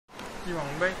কি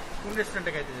মামুন ভাই কোন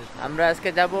রেস্টুরেন্টে খাইতে যাচ্ছেন? আমরা আজকে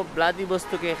যাব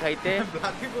ব্লাদিভোস্টকে খাইতে।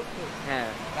 ব্লাদিভোস্টক? হ্যাঁ,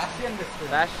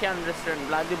 রাশিয়ান রেস্টুরেন্ট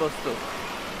ব্লাদিভোস্টক।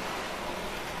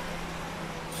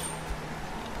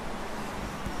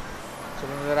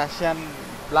 Russian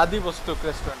ব্লাদিভোস্টক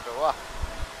restaurant. বাহ,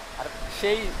 আর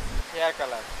সেই হেয়ার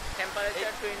কালার,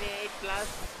 টেম্পারেচার 28 প্লাস,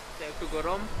 একটু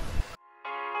গরম।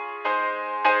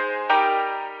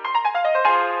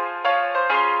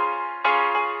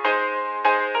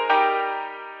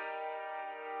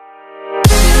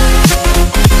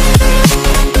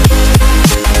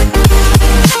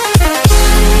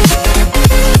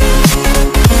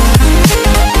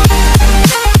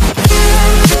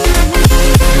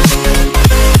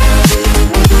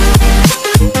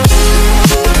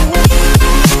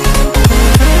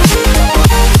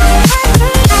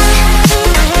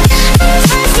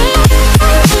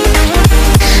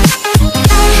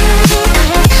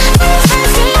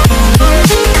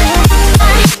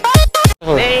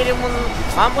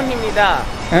 마문입니다.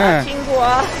 친구와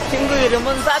친구 이름은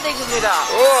사딕입니다.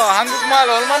 오, 한국말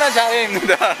얼마나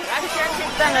잘해입니다. 라시안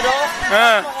식당으로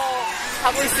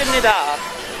하고 있습니다.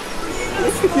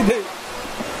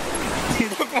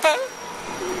 한국말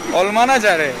얼마나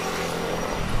잘해.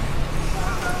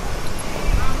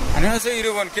 안녕하세요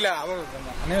여러분. 길라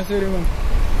안녕하세요 여러분.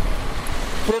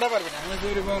 프로다 바르빈. 안녕하세요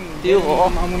여러분.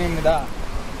 마문입니다.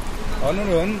 오늘은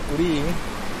우리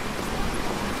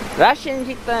라시안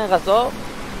식당에 가서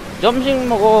점심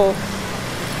먹어.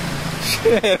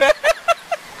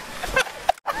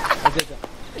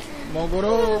 먹으러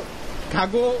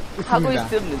가고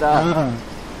있습니다.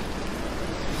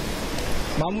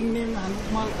 마무님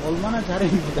한국말 얼마나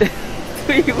잘해입니다.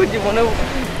 이거지 뭐네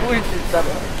보일 수 있다.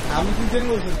 아무 진짜는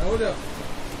것은 어디야?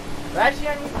 라시안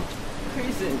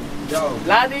퀴즈.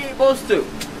 라디보스트.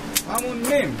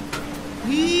 마무님.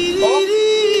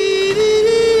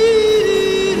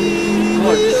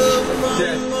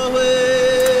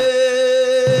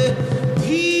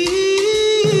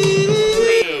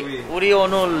 우리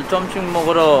오늘 점심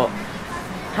먹으러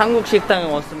한국 식당에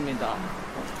왔습니다.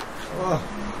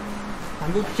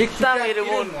 한국 식당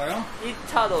이름은 뭐요?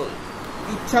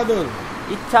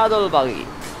 이차돌박이.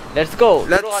 Let's go.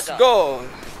 Let's go.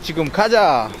 지금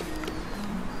가자.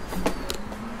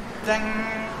 짠.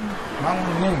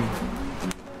 마무님.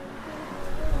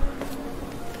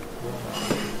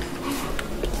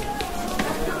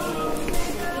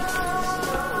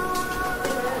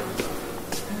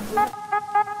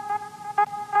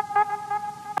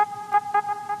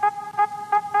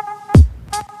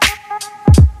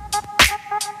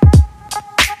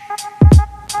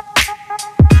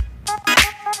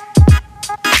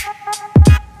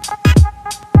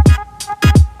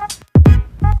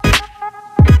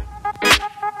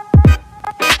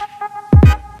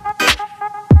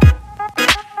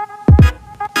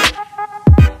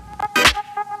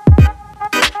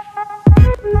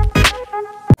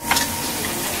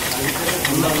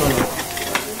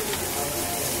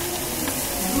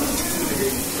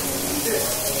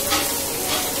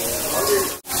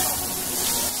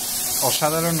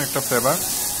 অসাধারণ একটা ফ্লেভার।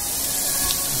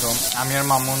 তো আমি আর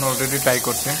মামুন অলরেডি ট্রাই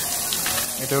করছি।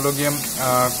 এটা হলো গিয়ে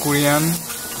কোরিয়ান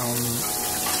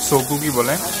সোগুগি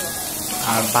বলে,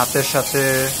 আর ভাতের সাথে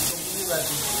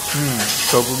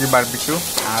সোগুগি বারবিকিউ,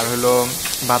 আর হলো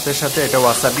ভাতের সাথে এটা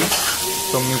ওয়াসাবি,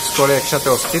 তো মিক্স করে একসাথে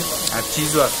অস্থির, আর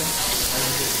চিজও আছে।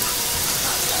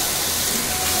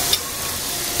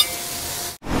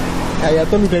 খাইয়া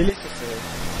তো লুটাইলে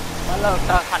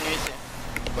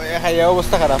খাইয়া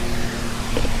অবস্থা খারাপ।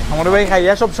 আমার ভাই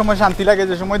খাইয়া সব সময় শান্তি লাগে,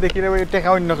 যে সময় দেখি রে ভাই টেকা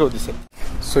অন্য কেউ দিছে।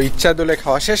 সো ইচ্ছা দোলে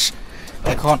খাওয়া শেষ,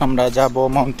 এখন আমরা যাব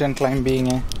মাউন্টেন ক্লাইম্বিং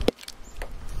এ।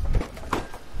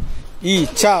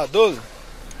 ইচ্ছা দোল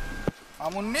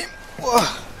আমুন্নি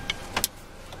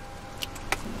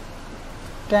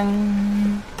ট্যাং।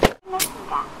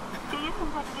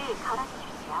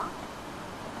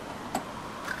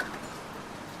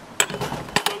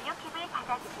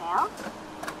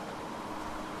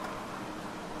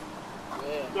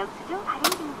 영수증 발행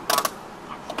중입니다.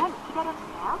 잠시만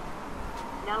기다려주세요.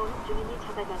 나오는 중이니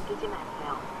잡아당기지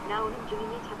마세요. 나오는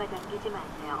중이니 잡아당기지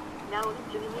마세요. 나오는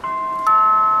중이니.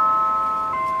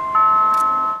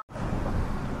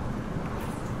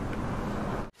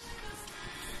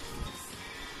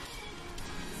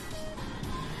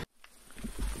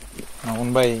 মামুন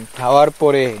ভাই খাওয়ার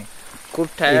পরে খুব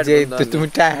টায়ার্ড। তুমি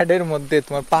টায়ার্ডের মধ্যে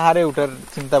তোমার পাহাড়ে ওঠার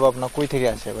চিন্তা ভাবনা কই থেকে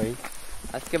আসে ভাই?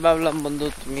 আজকে ভাবলাম বন্ধু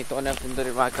তুমি তো অনেকদিন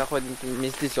ধরে মাকা কয়দিন তুমি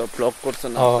মিস দিছো, ব্লগ করছো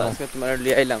না, আজকে তোমার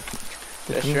লিয়ে আইলাম।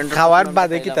 খাওয়ার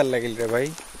বাদে কি তার লাগিল রে ভাই?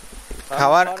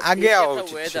 খাওয়ার আগে আওয়া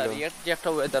উচিত ছিল। যে একটা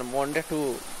ওয়েদার, মনটা একটু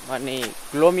মানে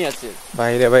গ্লোমি আছে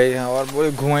ভাই রে ভাই। খাওয়ার পরে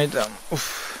ঘুমাইতাম। উফ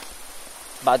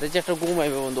বাদে যে একটা ঘুম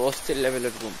আইবে বন্ধু, অস্থির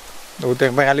লেভেলের ঘুম। ও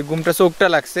দেখ ভাই, খালি ঘুমটা চোখটা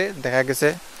লাগছে, দেখা গেছে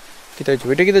কি তাই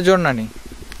এটা কি তো ঝর্ণা নেই?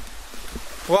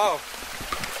 ওয়াও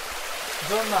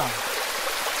ঝর্ণা।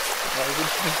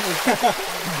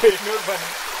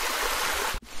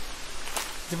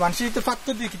 যে মানুষই তো পাত্র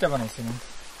দিয়ে কিটা বানাইছে না?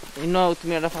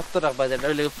 তুমি একটা পাত্র রাখবা যেটা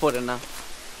হইলে পরে না,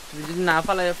 তুমি যদি না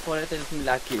পালাই পরে তাহলে তুমি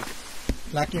লাকি।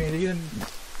 লাকি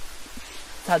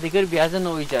সাদিকের বিয়া যেন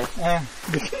হয়ে যায়।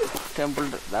 টেম্পল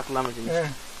রাখলাম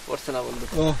পড়ছে না বন্ধু।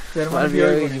 ও বিয়ে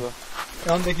হয়ে যাব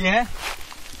এখন দেখি। হ্যাঁ,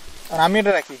 আর আমি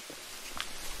এটা রাখি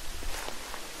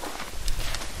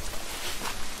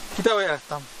কিতা হয়ে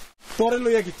রাখতাম তোরে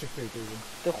লইয়া কিচ্ছু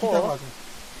দেখো।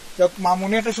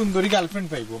 মামুনি একটা সুন্দরী গার্লফ্রেন্ড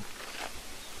পাইবো।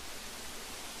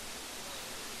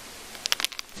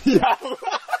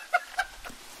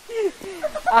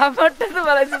 আমারটা তো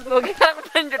বানাইছিস লোকে,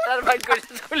 গার্লফ্রেন্ডটার ভাগ করিস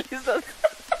পুলিশ।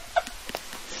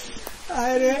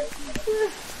 আরে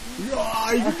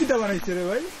এই কিটা বানাইছে রে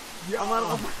ভাই? আমার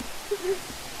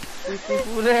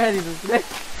পুরে দিস রে।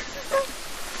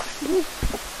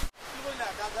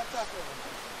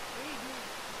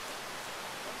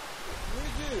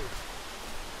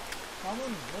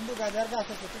 মামুন বন্ধু গাজার গাছ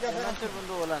আছে, ঠিক আছে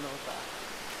বন্ধু বলা না ওটা।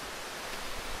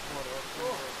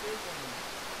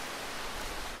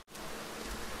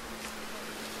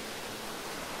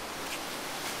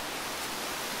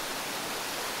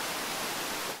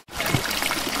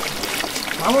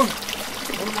 মামুন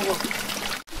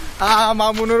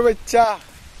মামুনের বাচ্চা,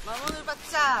 মামুনের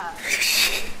বাচ্চা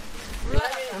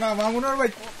না মামুনের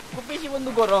বাচ্চা খুব বেশি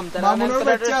বন্ধু গরম। মামুনের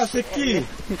বাচ্চা আছে কি?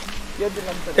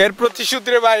 এর প্রতিশোধ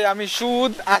রে ভাই, আমি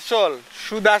সুদ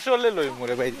আসলে লই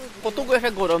মরে ভাই। কত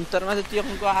একটা গরম তার মাঝে তুই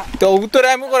এখন তো তোরে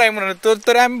আমি করাই মনে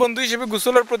তোরে আমি বন্ধু হিসেবে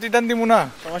গোসলের প্রতিদান দিব না?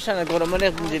 সমস্যা নাই, গরম মানে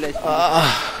একদম জিলাই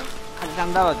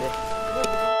ঠান্ডা বাদে।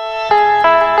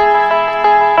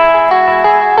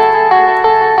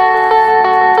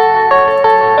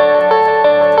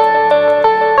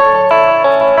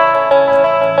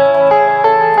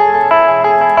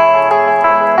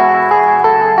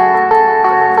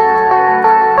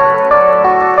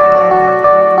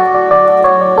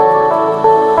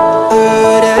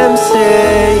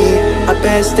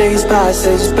 Best days pass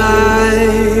us by,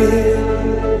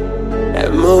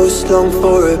 and most long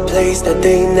for a place that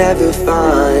they never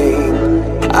find.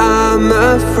 I'm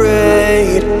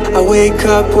afraid I wake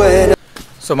up when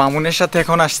so মামুনের সাথে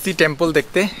এখন আসছি টেম্পল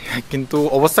দেখতে, কিন্তু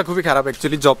অবস্থা খুবই খারাপ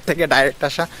অ্যাকচুয়ালি। জব থেকে ডাইরেক্ট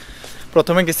আসা,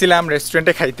 প্রথমে গেছিলাম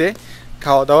রেস্টুরেন্টে খাইতে,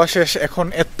 খাওয়া দাওয়া শেষ, এখন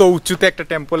এত উঁচুতে একটা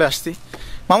টেম্পলে আসছি।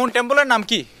 মামুন টেম্পলের নাম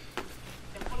কি?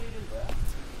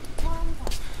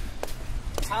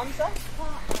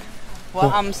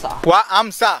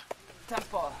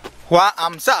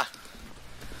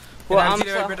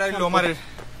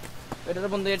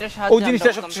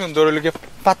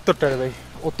 পাত্তরটা ভাই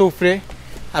অত উপরে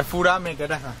আর পুরা মেঘে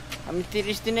ঢাকা। আমি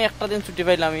 30 দিনে একটা দিন ছুটি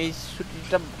পাইলাম, এই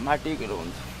ছুটিটা মাটি গেল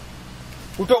বন্ধু।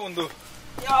 উঠো বন্ধু,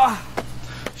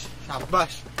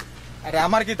 সাব্বাস। আরে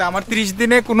আমার কি, আমার 30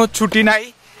 দিনে কোনো ছুটি নাই,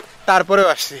 তারপরেও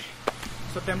আসছি।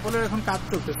 তো টেম্পলের এখন কাজ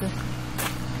চলতেছে,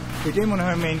 এটাই মনে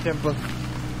হয় মেইন টেম্পল।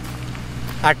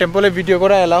 আর টেম্পলে ভিডিও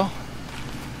করা এলাও,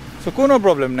 তো কোনো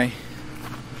প্রবলেম নাই।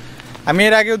 আমি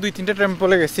এর আগেও 2-3টা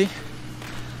টেম্পলে গেছি,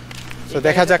 তো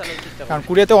দেখা যাক, কারণ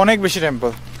কোরিয়াতে অনেক বেশি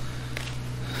টেম্পল।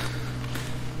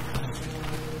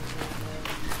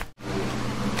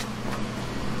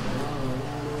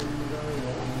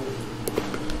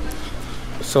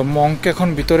 সো মঙ্ক এখন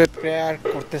ভিতরে প্রেয়ার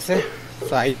করতেছে,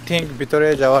 সো আই থিঙ্ক ভিতরে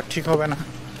যাওয়া ঠিক হবে না।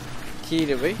 কি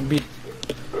রে ভাই,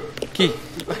 কি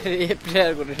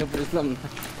প্রেয়ার করে বুঝলাম না।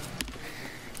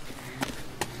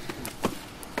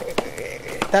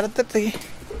 তাড়াতাড়ি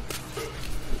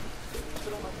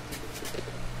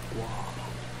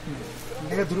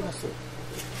দূরে আসো।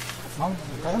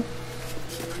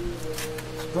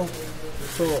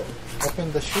 So open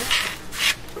the shoe.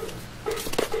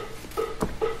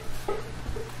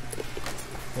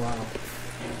 Wow.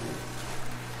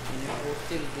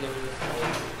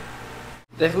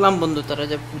 দেখলাম বন্ধু তারা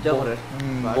যে পূজা করে,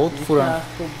 বহুত পুরানো,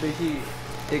 খুব বেশি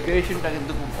ডেকোরেশনটা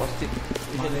কিন্তু খুব অস্থির,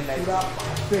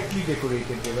 পারফেক্টলি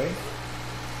ডেকোরেটেড ভাই,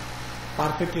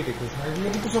 পারফেক্টলি ডেকোরেশন। এগুলো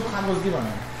কিন্তু সব কাগজ দিয়ে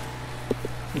বানানো,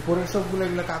 উপরের সবগুলো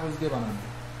এগুলো কাগজ দিয়ে বানানো,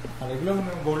 আর এগুলো মনে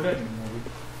হয় গোল্ডেন।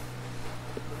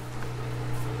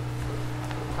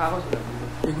 কাগজ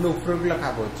এগুলো উপরের গুলা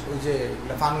কাগজ, ওই যে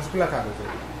ফানুস গুলা কাগজ,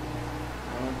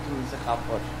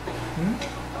 কাপড়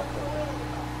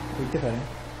হইতে পারে,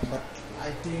 বাট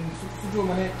আই থিঙ্ক ছোট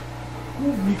মানে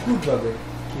খুব নিখুঁত ভাবে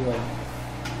কি হয়।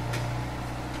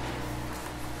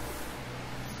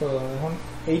 তো এখন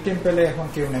এই টেম্পলে এখন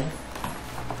কেউ নেই।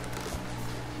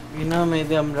 বিনা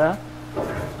মেয়েদে আমরা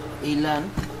ইলান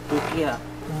প্রক্রিয়া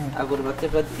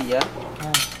আগরবাতিটা দিয়া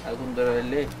আগুন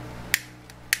ধরাইলে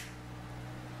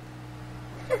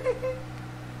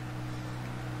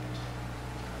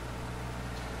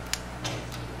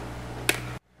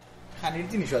খানির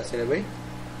জিনিস আছে রে ভাই,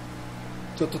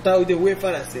 যতটা ওই যে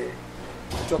ওয়েফার আছে,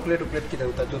 চকলেট উকলেট কিনা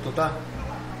ওটা যতটা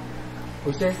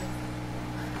হইছে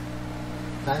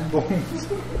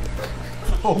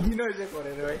অভিনয় যে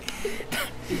করে রে ভাই,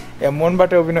 এমন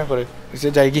বাটে অভিনয় করে সে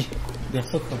যাই কি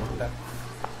দেখছো তো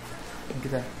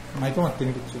মাইকো মারতে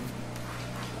নি কিছু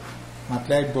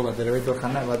মাতলে আসবো বাজারে ভাই, দরকার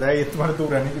নাই বাজারে তোমার তো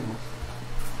উড়ানি দিব,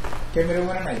 ক্যামেরা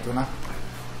মানে নাই তো না,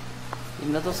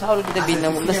 ইন্না তো চাউল কিটা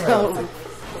বিনামূল্যে চাউল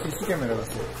কিছু ক্যামেরা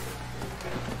আছে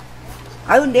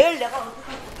আয়ু নেল দেখা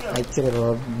আইছে রে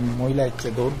বাবা, মহিলা আইছে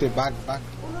দৌড়তে বাঘ বাঘ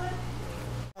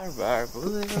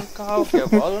কাউকে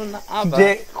বলো না যে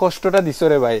কষ্টটা দিছো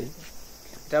রে ভাই,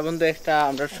 এটা বন্ধু একটা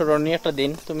আমরা স্মরণীয় একটা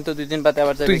দিন। তুমি তো 2 দিন বাদে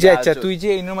আবার তুই যে আচ্ছা তুই যে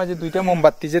এর মাঝে 2টা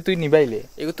মোমবাতি যে তুই নিবাইলে,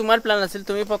 এগুলো তোমার প্ল্যান আছিল,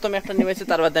 তুমি প্রথমে একটা নিবাইছো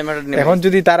তার বাদে আমি একটা নিবাইছি। এখন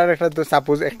যদি তার একটা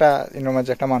সাপোজ একটা এর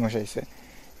মাঝে একটা মানুষ আইছে,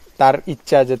 তার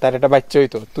ইচ্ছা যে তার একটা বাচ্চা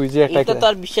হইতো, তুই যে একটা এটা তো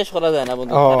আর বিশ্বাস করা যায় না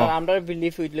বন্ধু, কারণ আমরা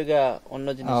বিলিফ হইল লাগা অন্য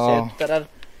জিনিস, তার আর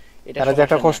এটা তারা যে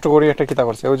একটা কষ্ট করি একটা কিতা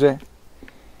করছে, ও যে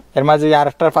এর মাঝে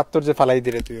আরেকটা পাত্র যে ফালাই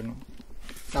দিলে তুই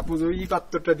সাপোজ ওই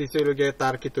পাত্রটা দিছে ওই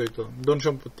তার কি হইতো ধন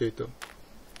সম্পত্তি হইতো,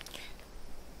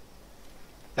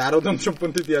 তারও ধন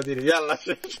সম্পত্তি দিয়া দিলি আল্লাহ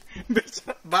শেষ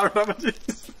 12টা বাজে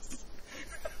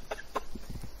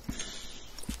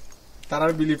তার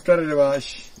আর বিলিফটার রে বাস,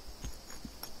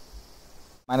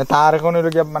 মানে তার এখন হইল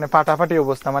গিয়া মানে ফাটাফাটি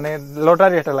অবস্থা, মানে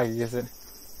লটারি একটা লাগি গেছে।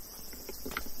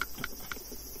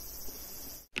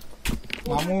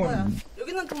 마문.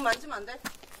 여기는 돈 만지면 안 돼?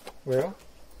 왜요?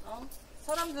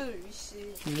 사람들 위시.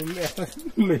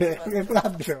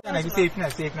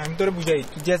 আমি তোরে বুঝাই,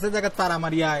 তুই যে জায়গা পারা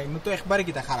মারিয়া তো একবারে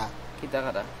কিতা খারা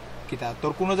কিতা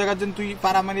তোর কোন জায়গা যেন তুই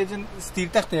পারা মারিয়া যেন স্থির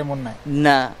থাকতে এমন নাই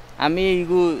না, আমি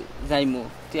এইগু যাইমু,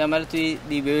 তুই আমার তুই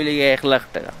দিবে লাগে 1 লাখ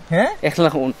টাকা। হ্যাঁ 1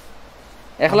 লাখ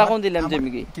 1 লাখ দিলাম যে আমি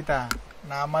কিতা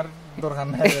না আমার দরকার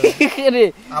নাই রে,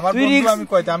 আমার বন্ধু আমি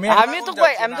কইতা আমি তো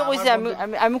কইছি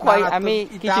আমি কই আমি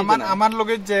কিছু আমার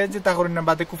লগে যে যেটা করি না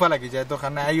বাদে কুফা লাগি যায়,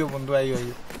 দরকার নাই, আইও বন্ধু আইও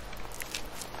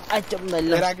আচ্ছা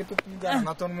মাইলা এর আগে তো তুই জানা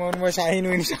না তোর মন ময় শাহিন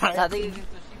হইনি সাথে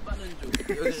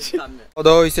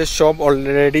ওদা হইছে সব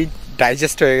অলরেডি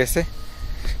ডাইজেস্ট হয়ে গেছে।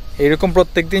 এরকম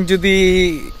প্রত্যেকদিন যদি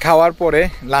খাওয়ার পরে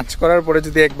লাঞ্চ করার পরে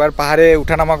যদি একবার পাহাড়ে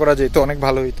উঠানামা করা যেত অনেক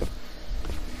ভালো হইতো।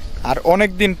 আর অনেক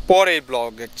দিন পরে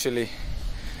ব্লগ অ্যাকচুয়ালি,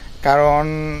 কারণ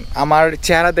আমার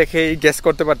চেহারা দেখেই গেস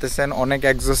করতে পারতেছেন অনেক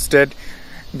এক্সস্টেড,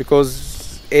 বিকজ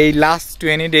এই লাস্ট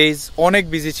 20 ডেজ অনেক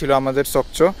বিজি ছিল আমাদের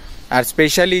সকচ। আর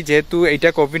স্পেশালি যেহেতু এইটা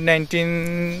কোভিড-19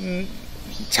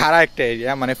 ছাড়া একটা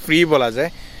এরিয়া, মানে ফ্রি বলা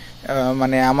যায়,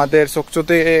 মানে আমাদের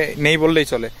সকচতে নেই বললেই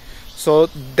চলে। সো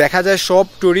দেখা যায় সব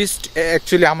ট্যুরিস্ট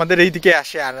অ্যাকচুয়ালি আমাদের এই দিকে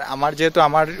আসে। আর আমার যেহেতু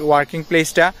আমার ওয়ার্কিং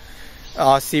প্লেসটা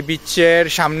সি বিচের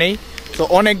সামনেই, তো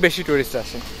অনেক বেশি ট্যুরিস্ট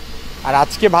আসে। আর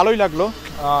আজকে ভালোই লাগলো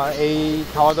এই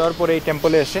খাওয়া দাওয়ার পরে এই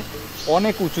টেম্পলে এসে,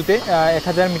 অনেক উঁচুতে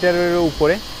 1000 মিটারের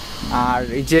উপরে। আর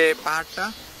এই যে পাহাড়টা,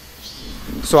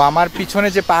 সো আমার পিছনে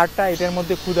যে পাহাড়টা, এটার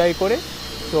মধ্যে খুদাই করে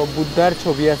তো বুদ্ধার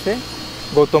ছবি আছে,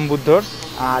 গৌতম বুদ্ধর।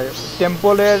 আর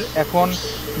টেম্পলের এখন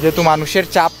যেহেতু মানুষের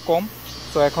চাপ কম,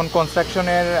 তো এখন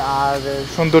কনস্ট্রাকশনের আর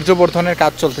সৌন্দর্য বর্ধনের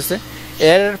কাজ চলতেছে।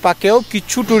 এর ফাঁকেও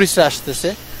কিছু ট্যুরিস্ট আসতেছে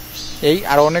এই,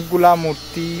 আর অনেকগুলা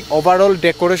মূর্তি, ওভারঅল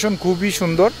ডেকোরেশন খুবই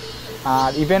সুন্দর।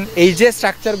 আর ইভেন এই যে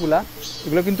স্ট্রাকচারগুলা,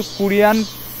 এগুলো কিন্তু কোরিয়ান,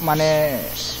 মানে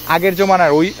আগের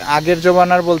জমানার, ওই আগের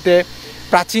জমানার বলতে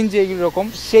প্রাচীন যে রকম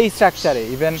সেই স্ট্রাকচারে।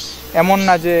 ইভেন এমন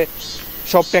না যে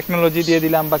সব টেকনোলজি দিয়ে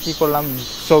দিলাম বা কী করলাম,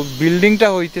 সব বিল্ডিংটা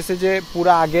হইতেছে যে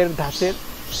পুরা আগের ধাঁচের,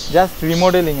 জাস্ট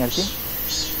রিমডেলিং আর কি।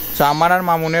 সো আমার আর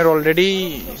মামুনের অলরেডি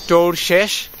ট্যুর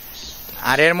শেষ।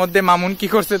 আর এর মধ্যে মামুন কি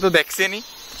করছে তো দেখছেনি,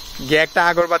 গিয়ে একটা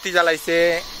আগরবাতি জ্বালাইছে,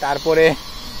 তারপরে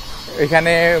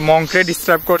এখানে মঙ্করে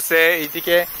ডিস্টার্ব করছে।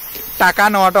 এইদিকে টাকা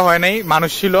নেওয়াটা হয় নাই,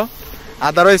 মানুষ ছিল,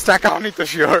 আদারওয়াইজ টাকাও নিত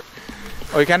শিওর।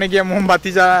 ওইখানে গিয়ে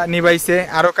মোমবাতি যা নিবাইছে।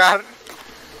 আরো কার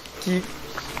কি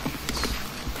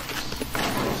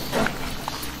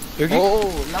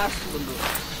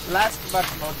last but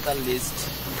not the least,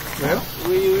 well,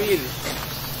 we will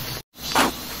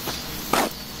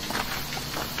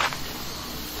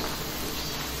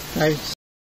hi.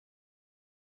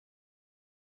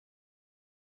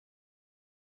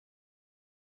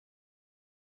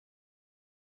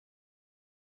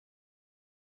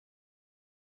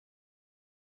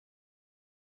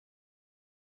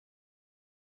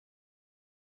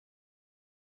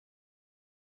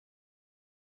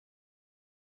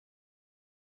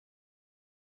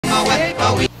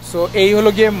 So এই হলো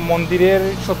গিয়ে মন্দিরের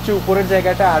সবচেয়ে উপরের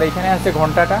জায়গাটা। আর এখানে আছে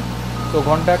ঘন্টাটা। তো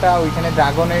ঘন্টাটা ওইখানে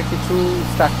ড্রাগনের কিছু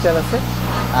স্ট্রাকচার আছে,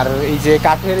 আর এই যে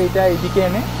কাঠের এইটা এইদিকে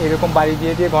এনে এরকম বাড়ি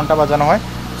দিয়ে দিয়ে ঘন্টা বাজানো হয়।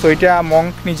 সো এটা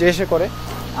মঙ্ক নিজে এসে করে।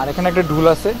 আর এখানে একটা ঢুল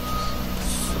আছে,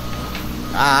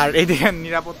 আর এইদিকে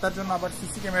নিরাপত্তার জন্য আবার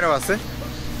সিসি ক্যামেরাও আছে।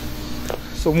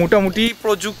 সো মোটামুটি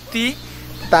প্রযুক্তি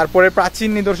তারপরে প্রাচীন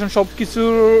নিদর্শন সব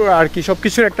কিছুর আর কি, সব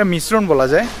কিছুর একটা মিশ্রণ বলা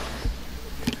যায়।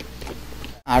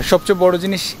 আর সবচেয়ে বড়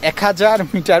জিনিস 1000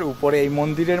 মিটার উপরে এই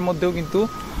মন্দিরের মধ্যেও কিন্তু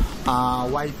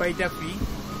ওয়াইফাইটা ফ্রি।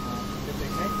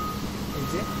 এই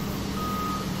যে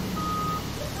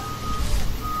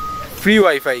ফ্রি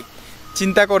ওয়াইফাই,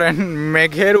 চিন্তা করেন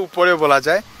মেঘের উপরে বলা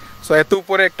যায়। সো এত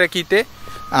উপরে একটা কিতে।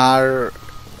 আর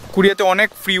কোরিয়াতে অনেক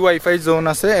ফ্রি ওয়াইফাই জোন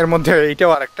আছে, এর মধ্যে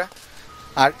এইটাও আর একটা।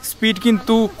 আর স্পিড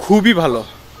কিন্তু খুবই ভালো,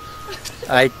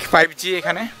 লাইক 5G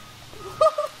এখানে।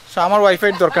 সো আমার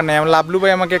ওয়াইফাইয়ের দরকার নেই। আমার লাভলু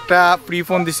ভাই আমাকে একটা ফ্রি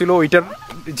ফোন দিছিল, ওইটার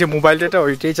যে মোবাইল ডেটা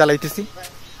ওইটাই চালাইতেছি।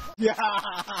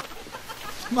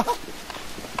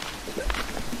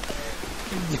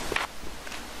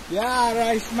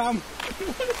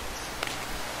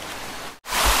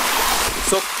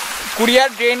 সো কোরিয়ার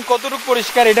ড্রেন কতটুকু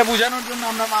পরিষ্কার এটা বোঝানোর জন্য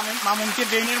আমরা মামুনকে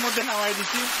ড্রেনের মধ্যে নামাই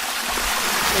দিচ্ছি।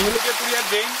 এই হলো যে কোরিয়ার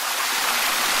ড্রেন।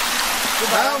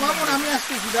 দাঁড়াও মামুন, আমি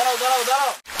আসতেছি, দাঁড়াও দাঁড়াও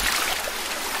দাঁড়াও।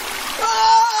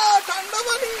 ঠান্ডা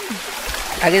পানি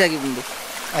আগে থাকি বন্ধু।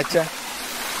 আচ্ছা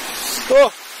তো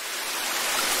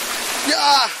যা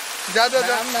যা যা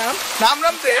যা নাম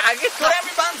নামতে আগে তোরে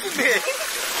আমি বাঁধতে দে।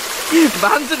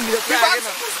 বান্ধব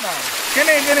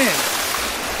কেনে কেনে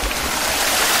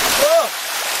ও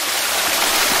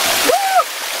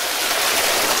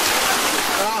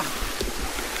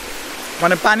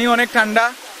মানে পানি অনেক ঠান্ডা।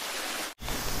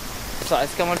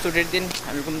 আজকে আমার ছুটির দিন,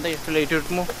 আমি ঘুম থেকে একটু লেট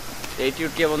উঠবো, লেট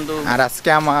উঠিয়ে বন্ধু। আর আজকে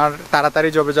আমার তাড়াতাড়ি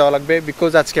জবে যাওয়া লাগবে,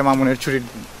 বিকজ আজকে মামুনের ছুটির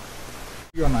দিন।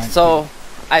 সো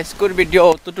আজকের ভিডিও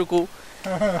অতটুকু।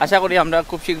 আশা করি আমরা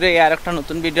খুব শীঘ্রই আর একটা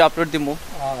নতুন ভিডিও আপলোড দিব।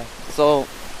 সো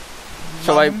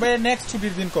সবাই নেক্সট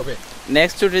ছুটির দিন কবে?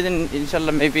 নেক্সট ছুটির দিন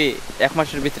ইনশাআল্লাহ মেবি 1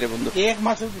 মাসের ভিতরে বন্ধু। 1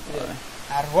 মাসের ভিতরে?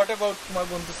 আর হোয়াট অ্যাবাউট তোমার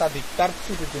বন্ধু সাদিক, তার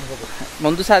ছুটির দিন কবে?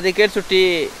 বন্ধু সাদিকের ছুটি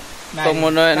তো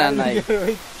মনে হয় না, নাই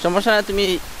সমস্যা না। তুমি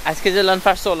আজকে যে লান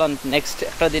ফার্স্ট লান নেক্সট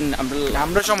একটা দিন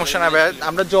আমরা সমস্যা না ভাই,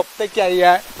 আমরা জব থেকে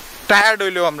আইয়া টায়ার্ড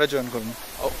হইলেও আমরা জয়েন করব।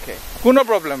 ওকে, কোনো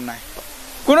প্রবলেম নাই,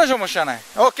 কোনো সমস্যা নাই।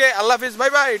 ওকে, আল্লাহ হাফেজ, বাই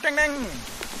বাই, ট্যাং ট্যাং,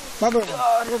 বাই বাই।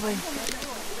 আরে ভাই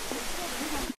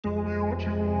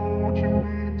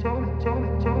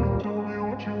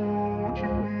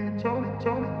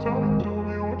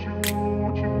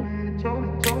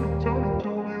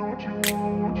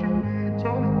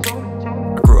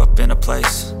in a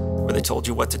place where they told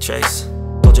you what to chase,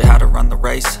 told you how to run the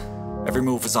race, every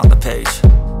move was on the page,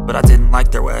 but I didn't like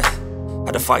their way,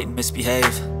 had to fight and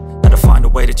misbehave, had to find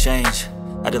a way to change,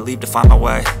 had to leave to find my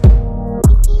way,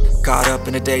 caught up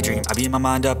in a daydream, I beat my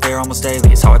mind up there almost daily,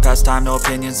 it's how I pass time, no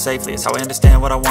opinions safely, it's how I understand what I want.